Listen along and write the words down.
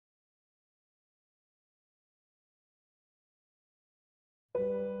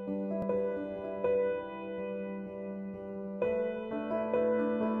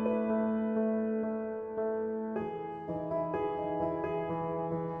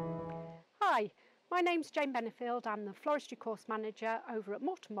My name's Jane Benefield. I'm the Floristry Course Manager over at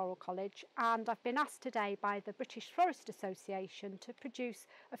Morton College, and I've been asked today by the British Florist Association to produce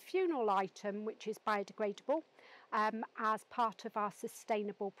a funeral item which is biodegradable as part of our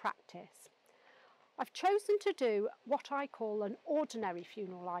sustainable practice. I've chosen to do what I call an ordinary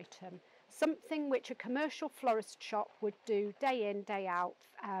funeral item, something which a commercial florist shop would do day in, day out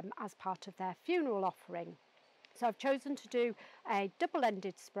as part of their funeral offering. So I've chosen to do a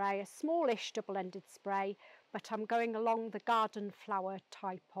double-ended spray, a smallish double-ended spray, but I'm going along the garden flower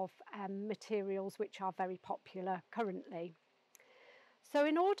type of materials which are very popular currently. So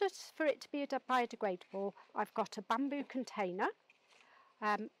in order for it to be biodegradable, I've got a bamboo container.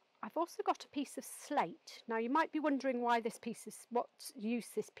 I've also got a piece of slate. Now you might be wondering why what use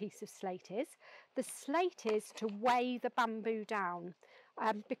this piece of slate is. The slate is to weigh the bamboo down.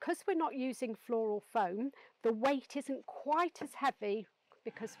 Because we're not using floral foam, the weight isn't quite as heavy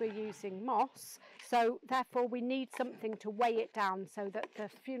because we're using moss, so therefore we need something to weigh it down so that the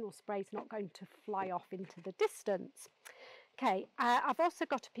funeral spray is not going to fly off into the distance. Okay, I've also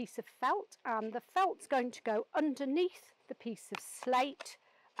got a piece of felt, and the felt's going to go underneath the piece of slate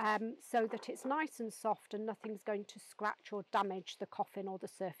so that it's nice and soft and nothing's going to scratch or damage the coffin or the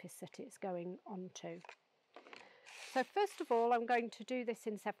surface that it's going onto. So first of all, I'm going to do this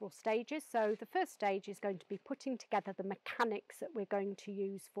in several stages. So the first stage is going to be putting together the mechanics that we're going to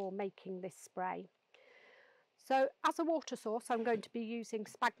use for making this spray. So as a water source, I'm going to be using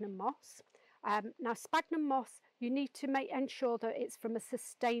sphagnum moss. Now sphagnum moss, you need to ensure that it's from a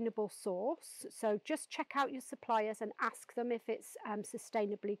sustainable source. So just check out your suppliers and ask them if it's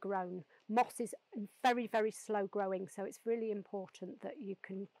sustainably grown. Moss is very, very slow growing, so it's really important that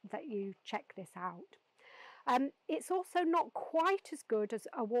you check this out. It's also not quite as good as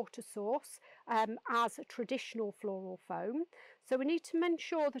a water source as a traditional floral foam, so we need to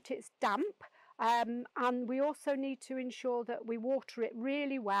ensure that it's damp, and we also need to ensure that we water it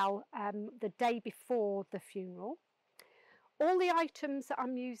really well the day before the funeral. All the items that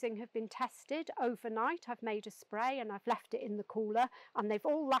I'm using have been tested overnight. I've made a spray and I've left it in the cooler, and they've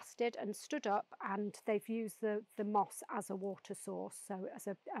all lasted and stood up, and they've used the moss as a water source, so as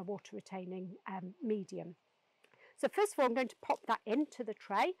a water retaining medium. So first of all, I'm going to pop that into the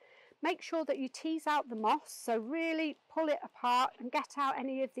tray. Make sure that you tease out the moss, so really pull it apart and get out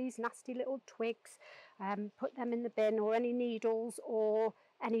any of these nasty little twigs, put them in the bin, or any needles or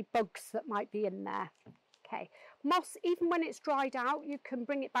any bugs that might be in there. Okay, moss, even when it's dried out, you can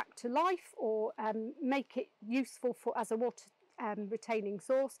bring it back to life or make it useful as a water retaining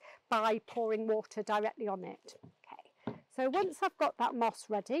source by pouring water directly on it. So once I've got that moss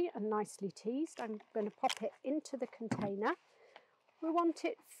ready and nicely teased, I'm going to pop it into the container. We want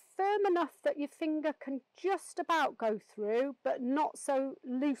it firm enough that your finger can just about go through, but not so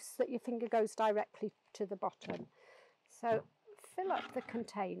loose that your finger goes directly to the bottom. So fill up the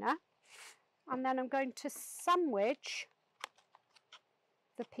container, and then I'm going to sandwich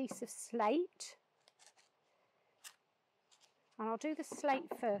the piece of slate. And I'll do the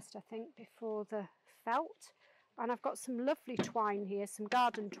slate first, I think, before the felt. And I've got some lovely twine here, some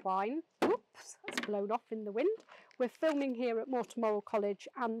garden twine. Oops, that's blown off in the wind. We're filming here at Morton College,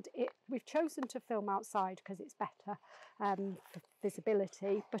 and we've chosen to film outside because it's better for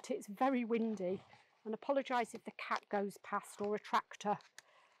visibility, but it's very windy. And apologise if the cat goes past or a tractor.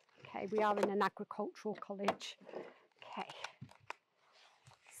 Okay, we are in an agricultural college. Okay,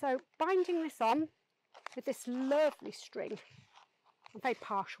 so binding this on with this lovely string. I'm very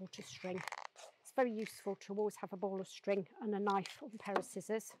partial to string. It's very useful to always have a ball of string and a knife or a pair of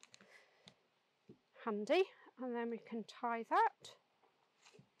scissors handy, and then we can tie that.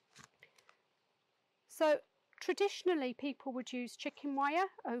 So traditionally people would use chicken wire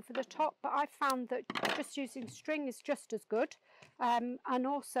over the top, but I found that just using string is just as good, and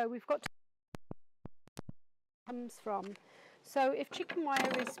also we've got to comes from. So if chicken wire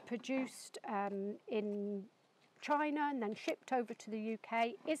is produced in China and then shipped over to the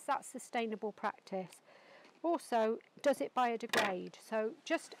UK, is that sustainable practice? Also, does it biodegrade? So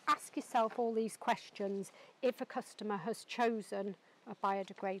just ask yourself all these questions if a customer has chosen a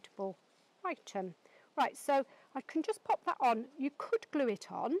biodegradable item. Right, so I can just pop that on. You could glue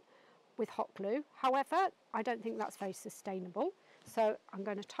it on with hot glue, however, I don't think that's very sustainable. So I'm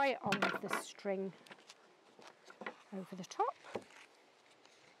going to tie it on with the string over the top.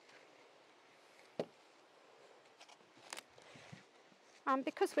 And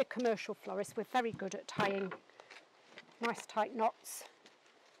because we're commercial florists, we're very good at tying nice tight knots.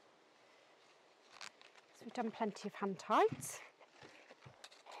 So we've done plenty of hand ties.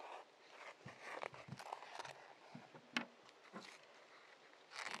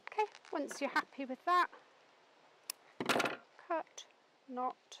 Okay, Once you're happy with that, cut,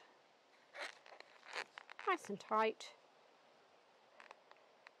 knot, nice and tight.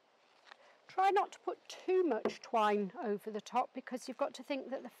 Try not to put too much twine over the top, because you've got to think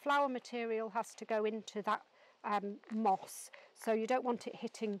that the flower material has to go into that moss, so you don't want it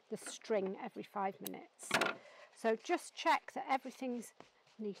hitting the string every 5 minutes. So just check that everything's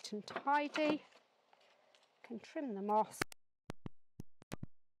neat and tidy. Can trim the moss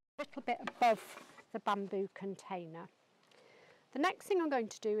a little bit above the bamboo container. The next thing I'm going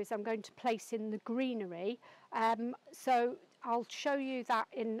to do is I'm going to place in the greenery. So I'll show you that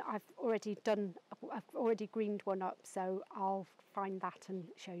I've already greened one up, so I'll find that and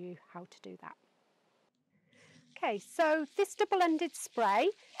show you how to do that. Okay, so this double-ended spray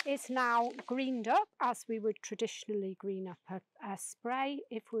is now greened up as we would traditionally green up a spray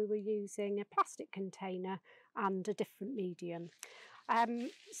if we were using a plastic container and a different medium.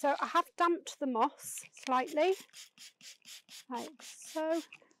 So I have damped the moss slightly, like so,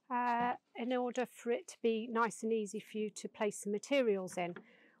 in order for it to be nice and easy for you to place the materials in.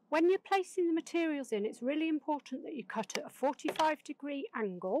 When you're placing the materials in, it's really important that you cut at a 45-degree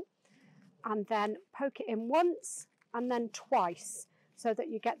angle and then poke it in once and then twice, so that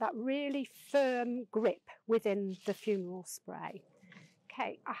you get that really firm grip within the funeral spray.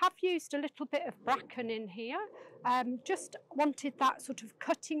 Okay, I have used a little bit of bracken in here. Just wanted that sort of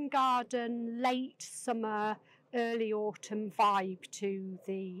cutting garden, late summer, early autumn vibe to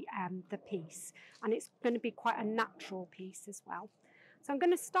the piece, and it's going to be quite a natural piece as well. So I'm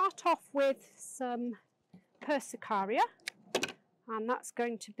going to start off with some Persicaria, and that's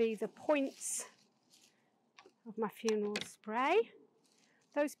going to be the points of my funeral spray.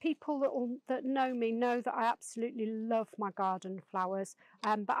 Those people that know me know that I absolutely love my garden flowers,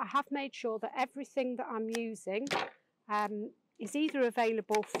 but I have made sure that everything that I'm using is either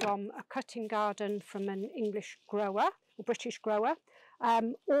available from a cutting garden from an English grower or British grower,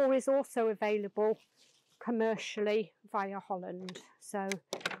 or is also available commercially via Holland. So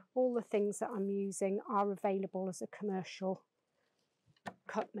all the things that I'm using are available as a commercial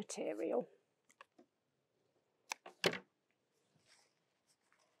cut material.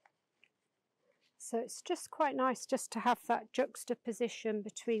 So it's just quite nice just to have that juxtaposition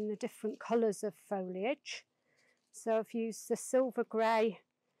between the different colours of foliage. So I've used the silver grey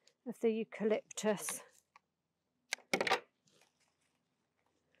of the eucalyptus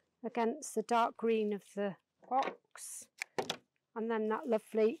against the dark green of the box, and then that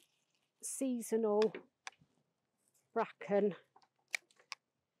lovely seasonal bracken,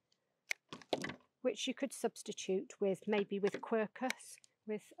 which you could substitute with maybe with quercus,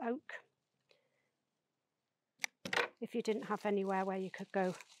 with oak, if you didn't have anywhere where you could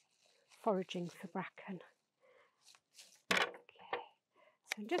go foraging for bracken. Okay,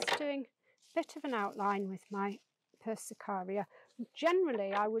 so I'm just doing a bit of an outline with my Persicaria.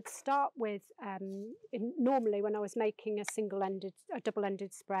 Generally, I would start with, normally when I was making a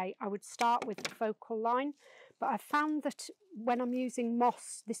double-ended spray, I would start with the focal line, but I found that when I'm using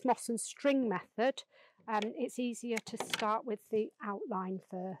this moss and string method, it's easier to start with the outline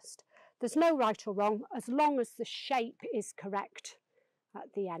first. There's no right or wrong, as long as the shape is correct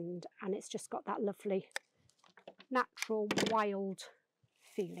at the end, and it's just got that lovely natural wild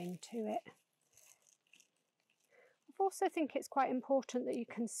feeling to it. I also think it's quite important that you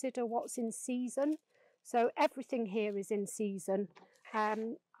consider what's in season. So everything here is in season. I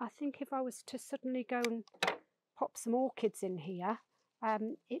think if I was to suddenly go and pop some orchids in here,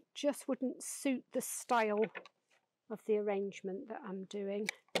 it just wouldn't suit the style of the arrangement that I'm doing.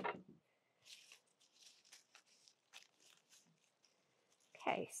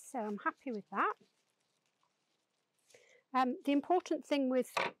 Okay, so I'm happy with that. The important thing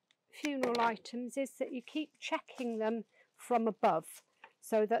with funeral items is that you keep checking them from above,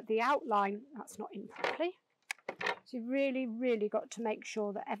 so that the outline, that's not in properly, so you really got to make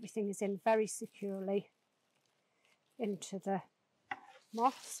sure that everything is in very securely into the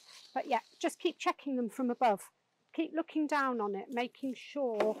moss. But yeah, just keep checking them from above, keep looking down on it, making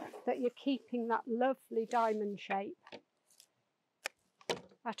sure that you're keeping that lovely diamond shape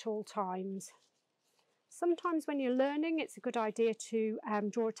at all times. Sometimes when you're learning, it's a good idea to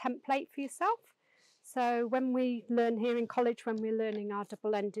draw a template for yourself. So when we learn here in college, when we're learning our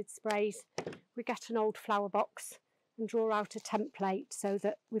double-ended sprays, we get an old flower box and draw out a template so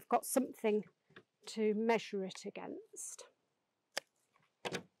that we've got something to measure it against.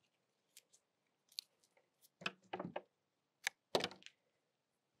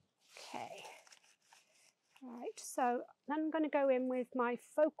 Okay, right, so Then I'm going to go in with my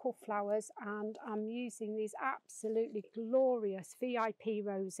focal flowers, and I'm using these absolutely glorious VIP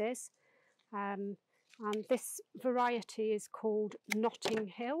roses. And this variety is called Notting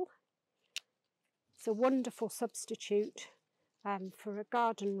Hill. It's a wonderful substitute for a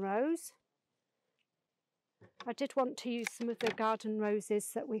garden rose. I did want to use some of the garden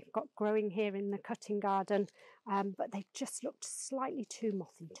roses that we've got growing here in the cutting garden, but they just looked slightly too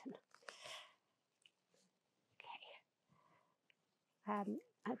Mothington.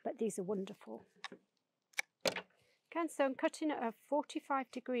 Okay, but these are wonderful. Okay, so I'm cutting at a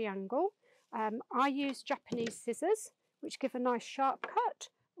 45-degree angle. I use Japanese scissors, which give a nice sharp cut,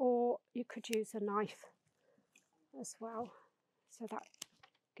 or you could use a knife as well. So that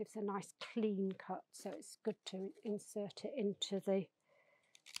gives a nice clean cut, so it's good to insert it into the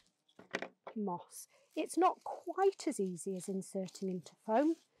moss. It's not quite as easy as inserting into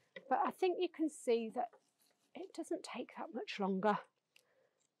foam, but I think you can see that it doesn't take that much longer.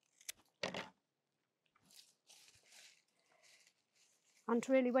 And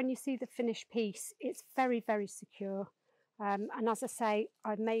really, when you see the finished piece, it's very, very secure. And as I say,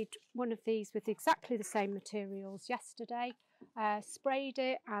 I made one of these with exactly the same materials yesterday, sprayed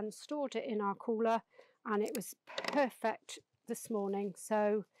it and stored it in our cooler, and it was perfect this morning.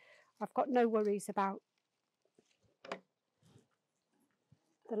 So I've got no worries about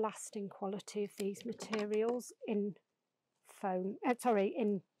the lasting quality of these materials in foam,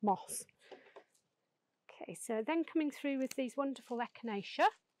 in moss. Okay, so then coming through with these wonderful echinacea.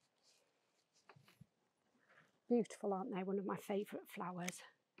 Beautiful, aren't they? One of my favourite flowers.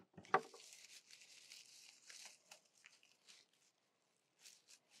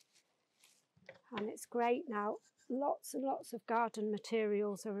 And it's great now. Lots and lots of garden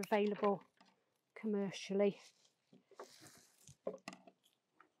materials are available commercially.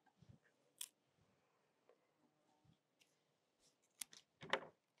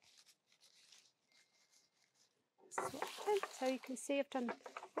 So you can see I've done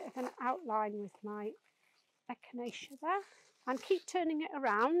a bit of an outline with my echinacea there, and keep turning it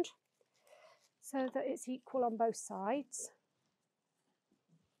around so that it's equal on both sides.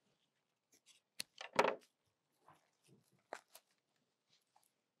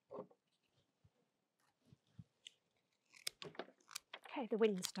 Okay, the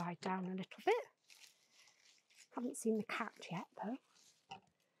wind's died down a little bit. Haven't seen the cat yet though,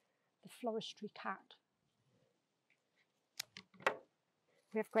 the floristry cat.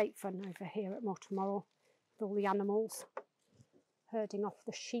 We have great fun over here at Mortemorrell with all the animals. Herding off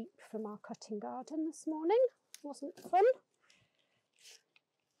the sheep from our cutting garden this morning. Wasn't fun.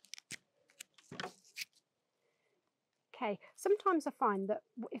 Okay, sometimes I find that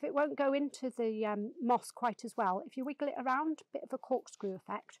if it won't go into the moss quite as well, if you wiggle it around, a bit of a corkscrew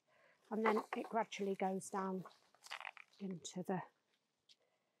effect, and then it gradually goes down into the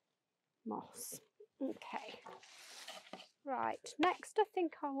moss. Okay. Right, next I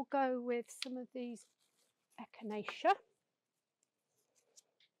think I will go with some of these echinacea.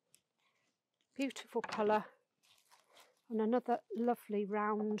 Beautiful colour and another lovely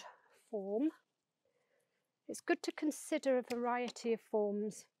round form. It's good to consider a variety of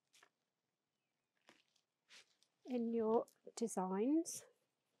forms in your designs.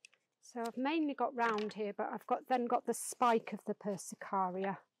 So I've mainly got round here, but I've then got the spike of the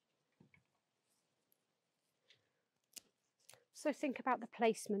Persicaria. So think about the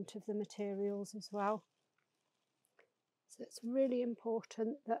placement of the materials as well. So it's really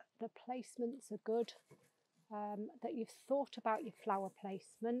important that the placements are good, that you've thought about your flower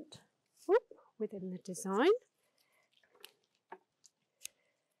placement within the design.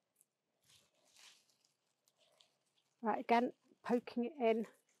 Right, again, poking it in,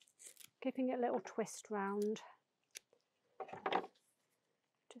 giving it a little twist round.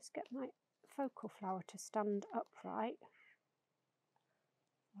 Just get my focal flower to stand upright.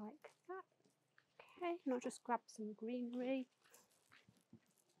 Like that. Okay, and I'll just grab some greenery.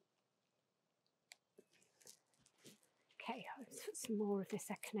 Okay, let's put some more of this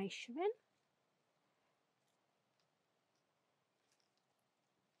echinacea in.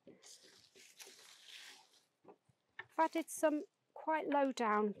 I've added some quite low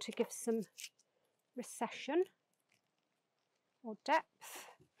down to give some recession or depth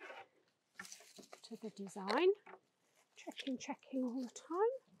to the design. Checking all the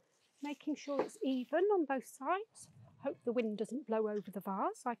time, making sure it's even on both sides. Hope the wind doesn't blow over the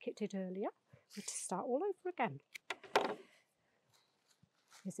vase like it did earlier. I have to start all over again.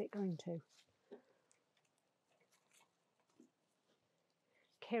 Is it going to?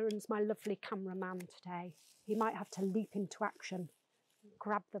 Kieran's my lovely cameraman today. He might have to leap into action,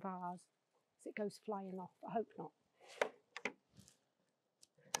 grab the vase as it goes flying off. I hope not.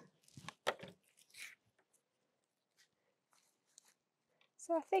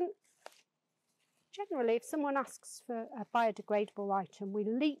 So I think generally if someone asks for a biodegradable item, we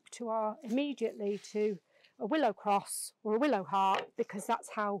leap immediately to a willow cross or a willow heart, because that's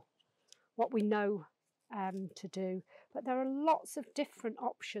what we know to do. But there are lots of different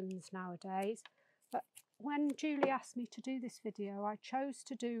options nowadays. But when Julie asked me to do this video, I chose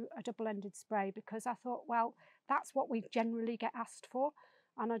to do a double-ended spray because I thought, well, that's what we generally get asked for.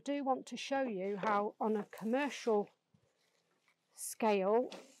 And I do want to show you how on a commercial scale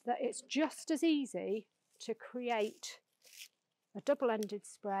that it's just as easy to create a double-ended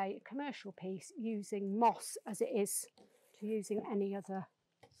spray, a commercial piece, using moss as it is to using any other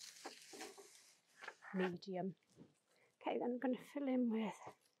medium. Okay, then I'm going to fill in with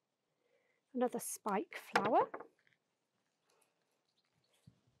another spike flower.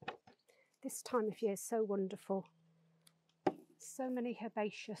 This time of year is so wonderful. So many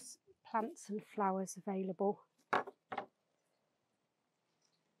herbaceous plants and flowers available.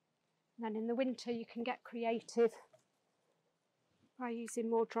 And then in the winter you can get creative by using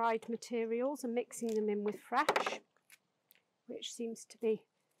more dried materials and mixing them in with fresh, which seems to be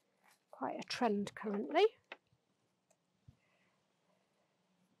quite a trend currently.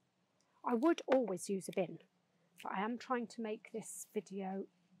 I would always use a bin, but I am trying to make this video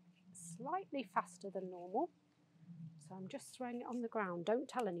slightly faster than normal. So I'm just throwing it on the ground. Don't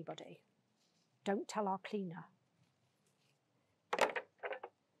tell anybody. Don't tell our cleaner.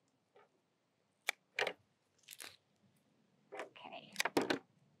 Okay.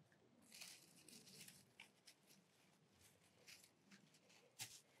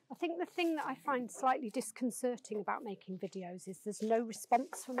 I think the thing that I find slightly disconcerting about making videos is there's no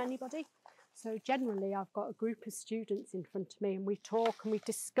response from anybody. So generally I've got a group of students in front of me and we talk and we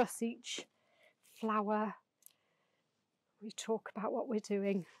discuss each flower. We talk about what we're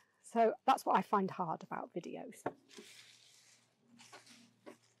doing. So that's what I find hard about videos.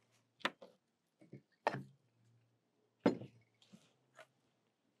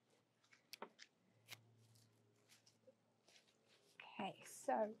 Okay,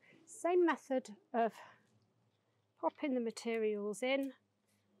 so same method of popping the materials in,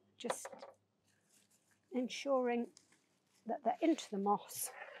 just ensuring that they're into the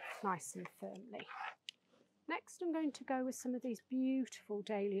moss nice and firmly. Next I'm going to go with some of these beautiful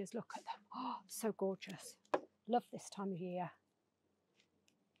dahlias. Look at them. Oh, so gorgeous. Love this time of year.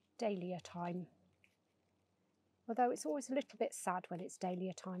 Dahlia time. Although it's always a little bit sad when it's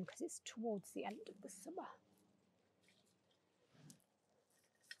dahlia time because it's towards the end of the summer.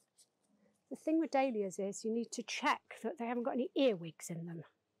 The thing with dahlias is you need to check that they haven't got any earwigs in them.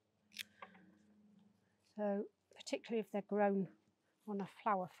 So particularly if they're grown on a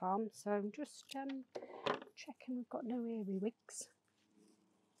flower farm. So I'm just checking we've got no earwigs.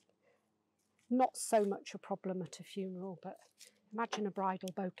 Not so much a problem at a funeral, but imagine a bridal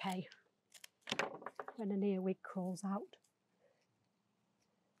bouquet when an earwig crawls out.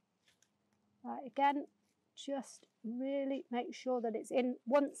 Again, just really make sure that it's in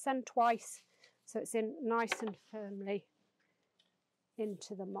once and twice, so it's in nice and firmly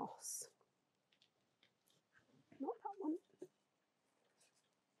into the moss. Not that one.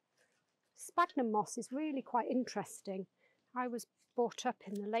 Sphagnum moss is really quite interesting. I was brought up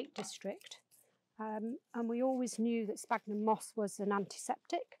in the Lake District and we always knew that sphagnum moss was an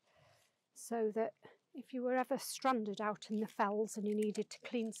antiseptic, so that if you were ever stranded out in the fells and you needed to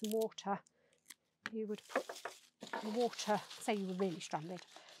clean some water, you would put the water, say you were really stranded,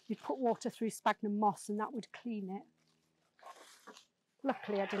 you'd put water through sphagnum moss and that would clean it.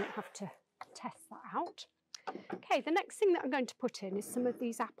 Luckily I didn't have to test that out. Okay, the next thing that I'm going to put in is some of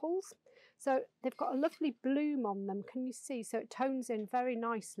these apples. So they've got a lovely bloom on them, can you see? So it tones in very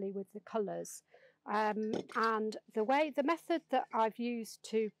nicely with the colours. And the method that I've used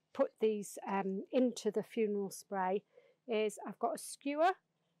to put these into the funeral spray is I've got a skewer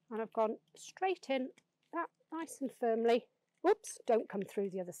and I've gone straight in that nice and firmly. Whoops, don't come through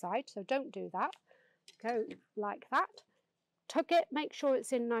the other side, so don't do that. Go like that. Tug it, make sure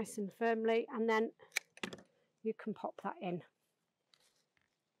it's in nice and firmly, and then you can pop that in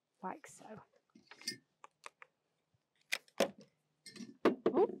like so.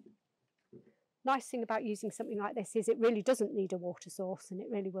 Ooh. Nice thing about using something like this is it really doesn't need a water source and it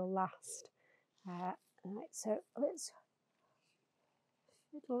really will last. Right, so let's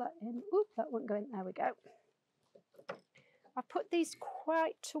fiddle that in. Ooh, that won't go in. There we go. I've put these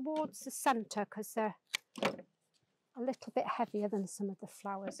quite towards the centre because they're a little bit heavier than some of the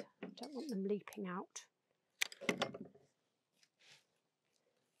flowers. I don't want them leaping out.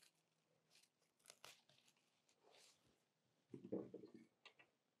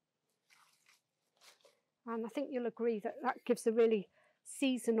 And I think you'll agree that that gives a really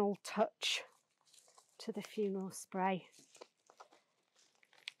seasonal touch to the funeral spray.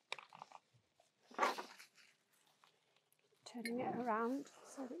 Turning it around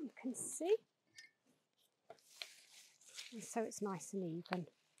so that you can see, and so it's nice and even.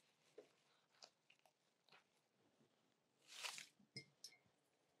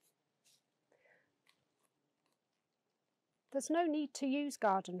 There's no need to use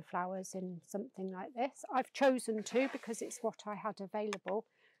garden flowers in something like this. I've chosen to because it's what I had available.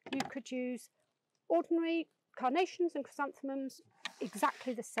 You could use ordinary carnations and chrysanthemums,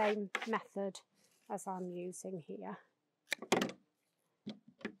 exactly the same method as I'm using here. Let's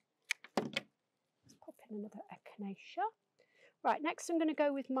pop in another echinacea. Right, next I'm going to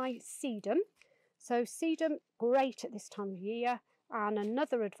go with my sedum. So sedum, great at this time of year. And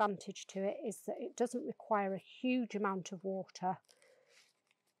another advantage to it is that it doesn't require a huge amount of water.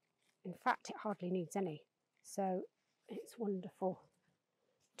 In fact, it hardly needs any. So it's wonderful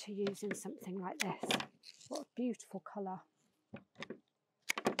to use in something like this. What a beautiful colour.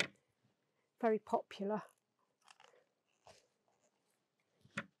 Very popular.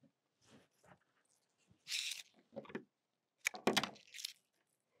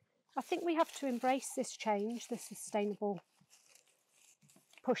 I think we have to embrace this change, the sustainable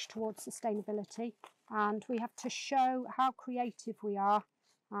push towards sustainability, and we have to show how creative we are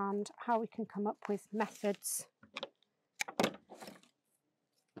and how we can come up with methods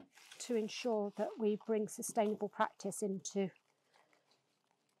to ensure that we bring sustainable practice into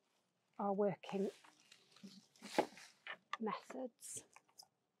our working methods.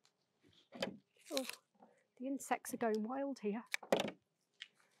 Oh, the insects are going wild here.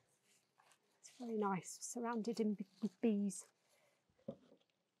 It's very nice, surrounded with bees.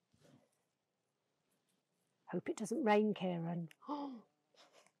 Hope it doesn't rain, Kieran.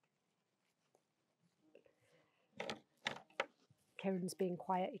 Kieran's being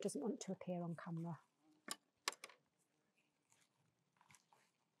quiet, he doesn't want to appear on camera.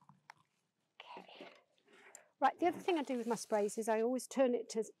 Okay. Right, the other thing I do with my sprays is I always turn it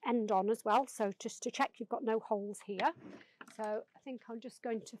to end on as well, so just to check you've got no holes here. So I think I'm just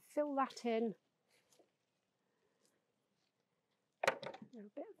going to fill that in. A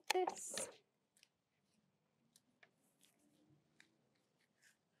little bit of this.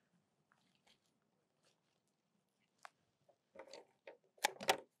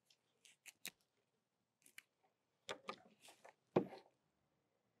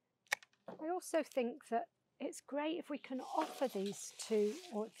 I also think that it's great if we can offer these to,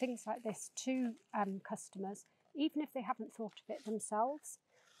 or things like this to customers, even if they haven't thought of it themselves.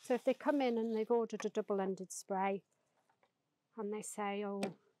 So if they come in and they've ordered a double-ended spray and they say, oh,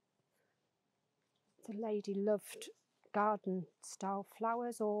 the lady loved garden style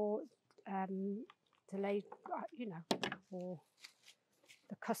flowers, or the lady, you know, or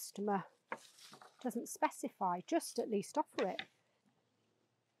the customer doesn't specify, just at least offer it.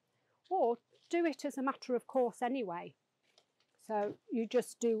 Or do it as a matter of course anyway. So you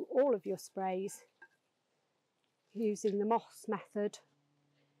just do all of your sprays using the moss method.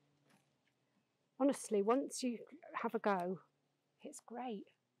 Honestly, once you have a go, it's great.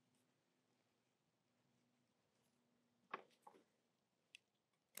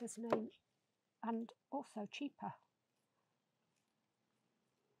 There's no, and also cheaper.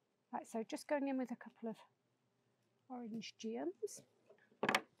 Right, so just going in with a couple of orange geums.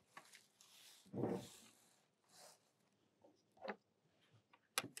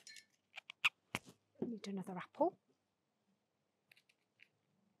 Need another apple.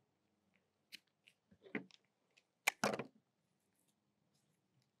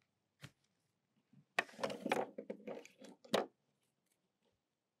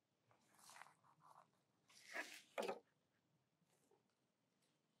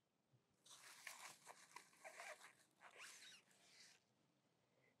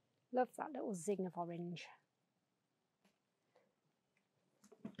 Love that little zing of orange.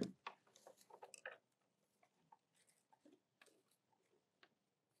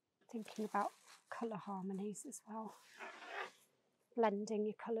 Thinking about colour harmonies as well. Blending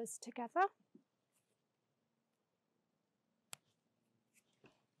your colours together.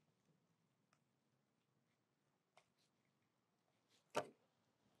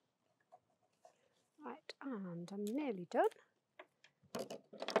 Right, and I'm nearly done. I'm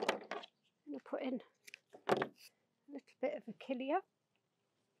going to put in a little bit of achillea.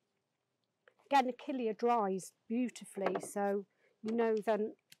 Again, achillea dries beautifully, so you know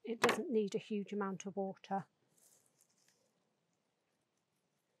then it doesn't need a huge amount of water.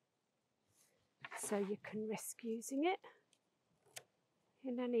 So you can risk using it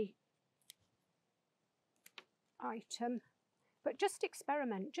in any item. But just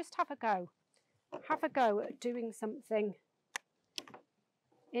experiment, just have a go. Have a go at doing something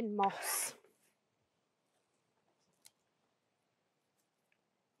in moss.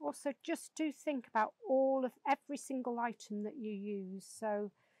 Also, just do think about every single item that you use.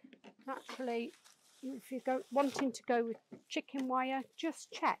 So naturally, if you're wanting to go with chicken wire,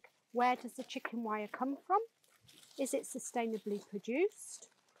 just check, where does the chicken wire come from? Is it sustainably produced?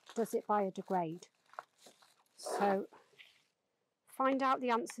 Does it biodegrade? So find out the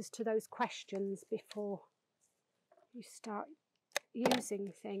answers to those questions before you start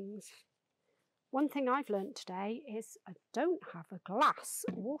using things. One thing I've learnt today is I don't have a glass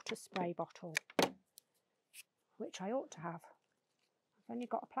water spray bottle, which I ought to have. I've only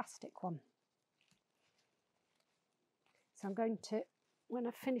got a plastic one. So I'm going to, when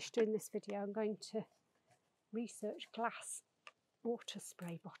I finish doing this video, I'm going to research glass water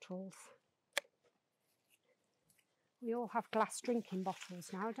spray bottles. We all have glass drinking bottles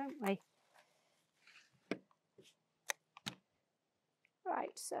now, don't we?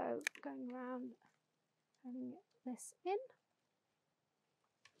 Right, so going around, having this in.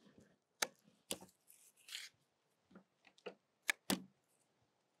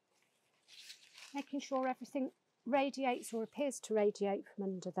 Making sure everything radiates or appears to radiate from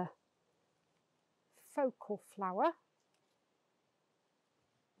under the focal flower.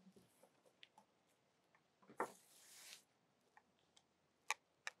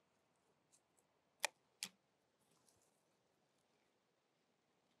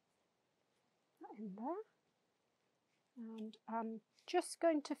 In there, and I'm just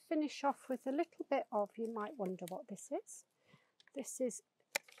going to finish off with a little bit of, you might wonder what this is. This is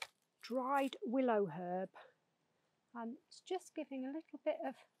dried willow herb, and it's just giving a little bit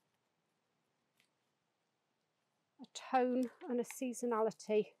of a tone and a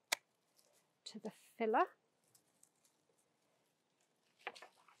seasonality to the filler.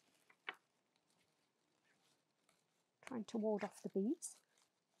 Trying to ward off the bees.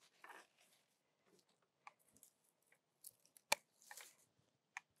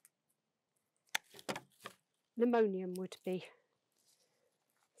 Limonium would be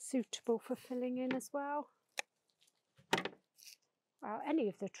suitable for filling in as well. Well, any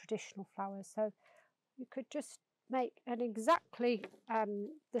of the traditional flowers. So you could just make an exactly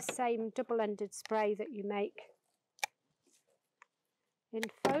the same double-ended spray that you make in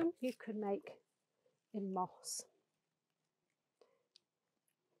foam, you could make in moss.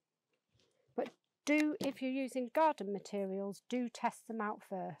 But do, if you're using garden materials, do test them out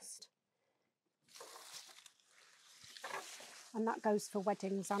first. And that goes for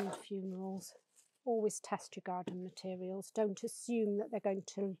weddings and funerals. Always test your garden materials. Don't assume that they're going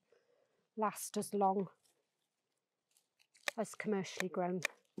to last as long as commercially grown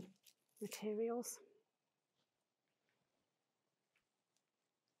materials.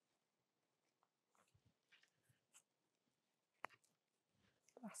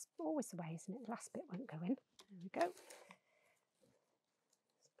 That's always the way, isn't it? The last bit won't go in. There we go. Let's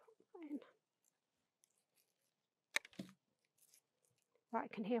pop that in. Right,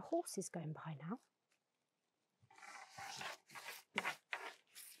 I can hear horses going by now.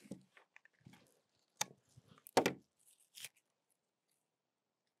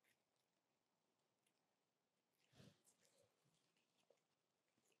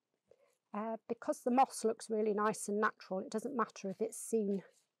 Because the moss looks really nice and natural, it doesn't matter if it's seen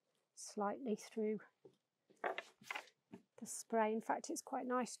slightly through the spray. In fact, it's quite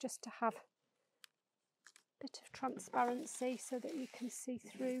nice just to have a bit of transparency so that you can see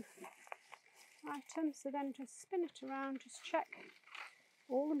through items. So then just spin it around, just check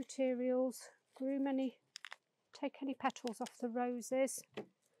all the materials, take any petals off the roses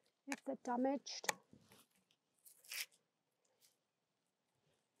if they're damaged.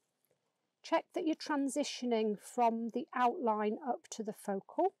 Check that you're transitioning from the outline up to the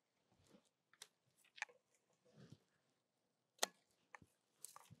focal.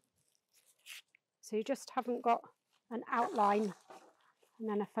 So you just haven't got an outline and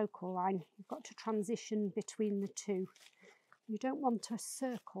then a focal line. You've got to transition between the two. You don't want a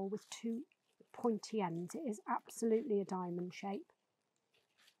circle with two pointy ends. It is absolutely a diamond shape.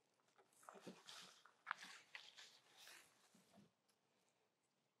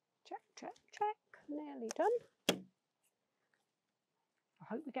 Check, check, check. Nearly done. I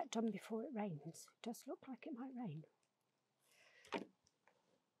hope we get done before it rains. It does look like it might rain.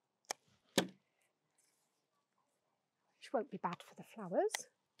 Which won't be bad for the flowers.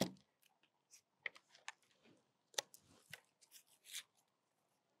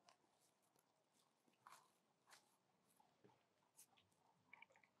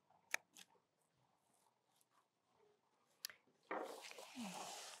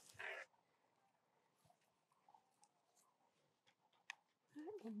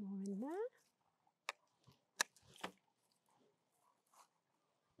 One more in there.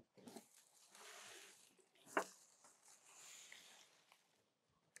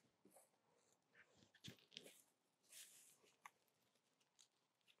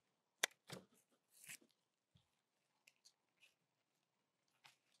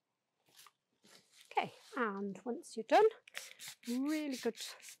 Okay, and once you're done, really good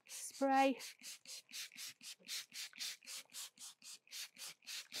spray.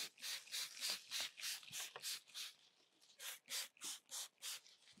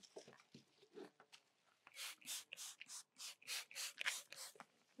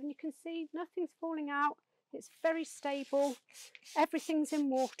 And you can see nothing's falling out, it's very stable, everything's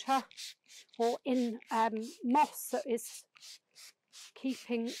in water or in moss that is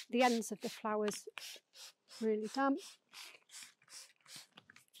keeping the ends of the flowers really damp.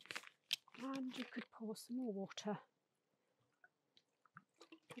 And you could pour some more water on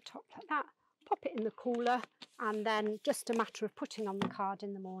the top like that, pop it in the cooler, and then just a matter of putting on the card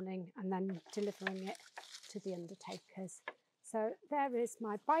in the morning and then delivering it to the undertakers. So there is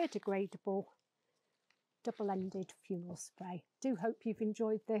my biodegradable double-ended funeral spray. Do hope you've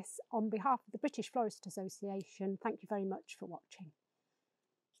enjoyed this. On behalf of the British Florist Association, thank you very much for watching.